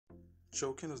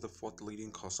Choking is the fourth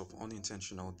leading cause of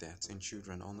unintentional deaths in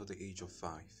children under the age of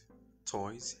 5.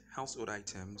 Toys, household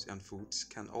items, and foods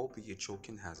can all be a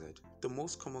choking hazard. The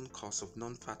most common cause of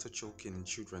non-fatal choking in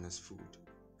children is food.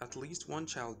 At least one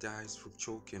child dies from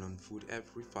choking on food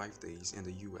every 5 days in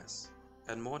the US,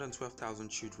 and more than 12,000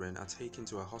 children are taken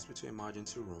to a hospital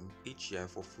emergency room each year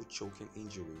for food choking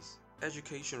injuries.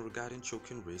 Education regarding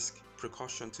choking risk,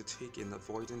 precautions to take in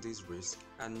avoiding these risks,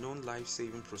 and known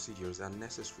life-saving procedures are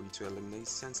necessary to eliminate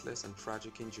senseless and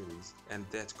tragic injuries and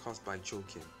death caused by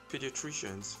choking.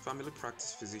 Pediatricians, family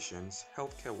practice physicians,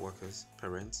 healthcare workers,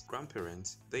 parents,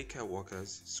 grandparents, daycare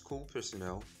workers, school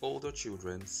personnel, older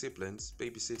children, siblings,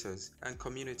 babysitters, and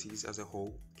communities as a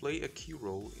whole play a key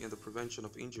role in the prevention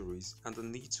of injuries and the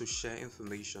need to share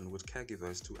information with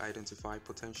caregivers to identify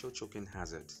potential choking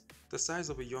hazards. The size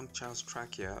of a young child's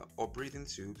trachea or breathing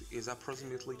tube is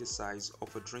approximately the size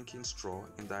of a drinking straw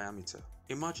in diameter.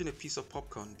 Imagine a piece of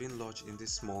popcorn being lodged in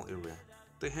this small area.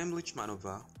 The Heimlich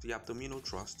maneuver, the abdominal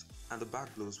thrust, and the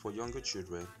back blows for younger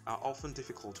children are often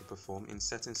difficult to perform in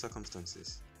certain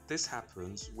circumstances. This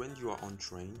happens when you are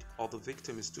untrained or the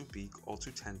victim is too big or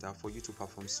too tender for you to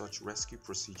perform such rescue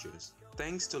procedures.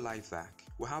 Thanks to LifeVac,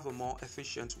 we have a more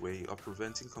efficient way of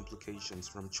preventing complications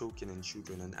from choking in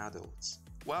children and adults.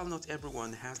 While not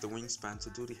everyone has the wingspan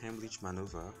to do the Heimlich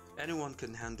maneuver, anyone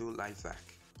can handle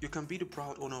LifeVac. You can be the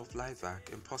proud owner of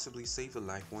LifeVac and possibly save a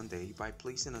life one day by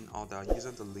placing an order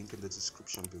using the link in the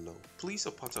description below. Please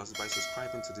support us by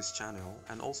subscribing to this channel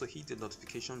and also hit the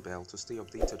notification bell to stay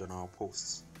updated on our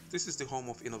posts. This is the home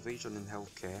of innovation in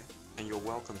healthcare, and you're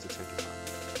welcome to check it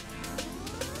out.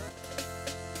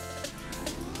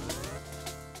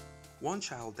 One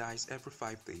child dies every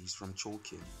 5 days from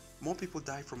choking. More people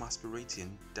die from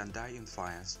aspirating than die in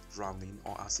fires, drowning,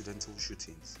 or accidental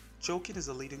shootings. Choking is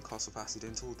the leading cause of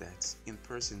accidental deaths in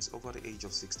persons over the age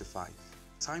of 65.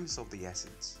 Time is of the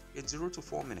essence. In 0 to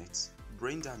 4 minutes,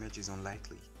 brain damage is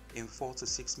unlikely. In 4 to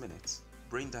 6 minutes,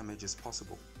 brain damage is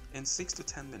possible. In 6 to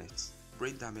 10 minutes,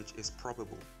 brain damage is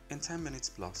probable. In 10 minutes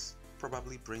plus,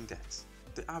 probably brain death.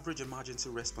 The average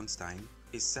emergency response time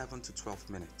is 7 to 12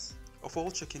 minutes. Of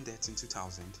all choking deaths in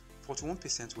 2000,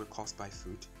 41% were caused by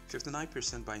food,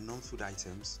 59% by non-food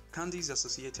items, candies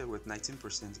associated with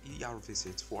 19% ER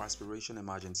visits for aspiration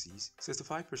emergencies,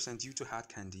 65% due to hard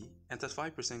candy, and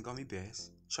 35% gummy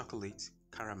bears, chocolate,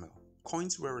 caramel.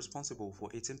 Coins were responsible for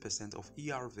 18% of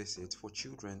ER visits for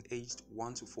children aged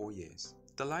 1 to 4 years.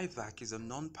 The LifeVac is a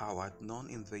non-powered,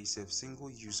 non-invasive,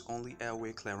 single-use only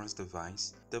airway clearance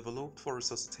device developed for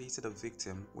resuscitating a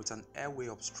victim with an airway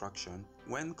obstruction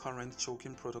when current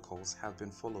choking protocols have been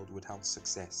followed without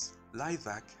success.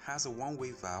 LifeVac has a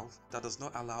one-way valve that does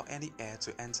not allow any air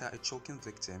to enter a choking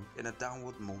victim in a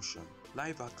downward motion.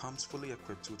 LifeVac comes fully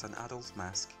equipped with an adult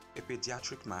mask, a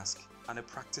pediatric mask, and a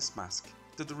practice mask.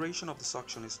 The duration of the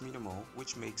suction is minimal,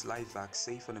 which makes LifeVac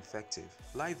safe and effective.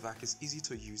 LifeVac is easy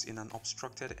to use in an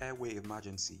obstructed airway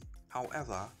emergency.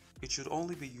 However, it should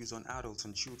only be used on adults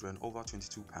and children over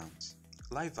 22 pounds.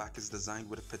 LifeVac is designed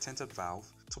with a patented valve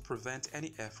to prevent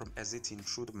any air from exiting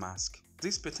through the mask.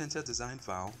 This patented design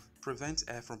valve prevents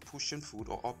air from pushing food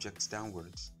or objects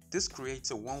downwards. This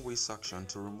creates a one-way suction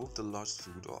to remove the lodged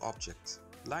food or object.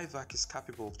 LifeVac is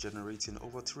capable of generating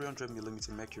over 300 mm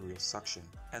mercury of suction,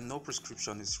 and no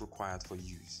prescription is required for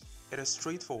use. It is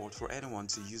straightforward for anyone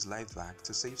to use LifeVac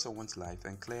to save someone's life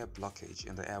and clear a blockage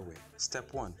in the airway.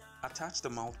 Step 1. Attach the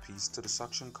mouthpiece to the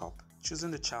suction cup, choosing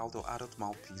the child or adult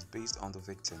mouthpiece based on the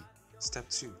victim. Step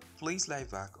 2. Place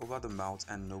LifeVac over the mouth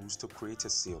and nose to create a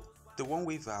seal. The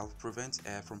one-way valve prevents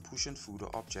air from pushing food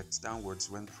or objects downwards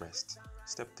when pressed.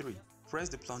 Step 3. Press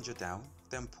the plunger down,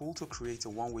 then pull to create a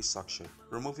one-way suction,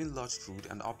 removing lodged food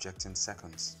and objects in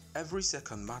seconds. Every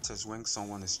second matters when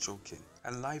someone is choking,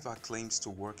 and LifeVac claims to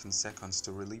work in seconds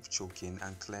to relieve choking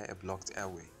and clear a blocked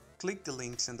airway. Click the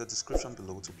links in the description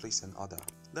below to place an order.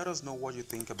 Let us know what you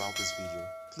think about this video.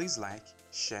 Please like,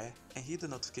 share, and hit the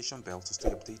notification bell to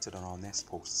stay updated on our next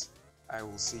posts. I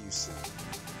will see you soon.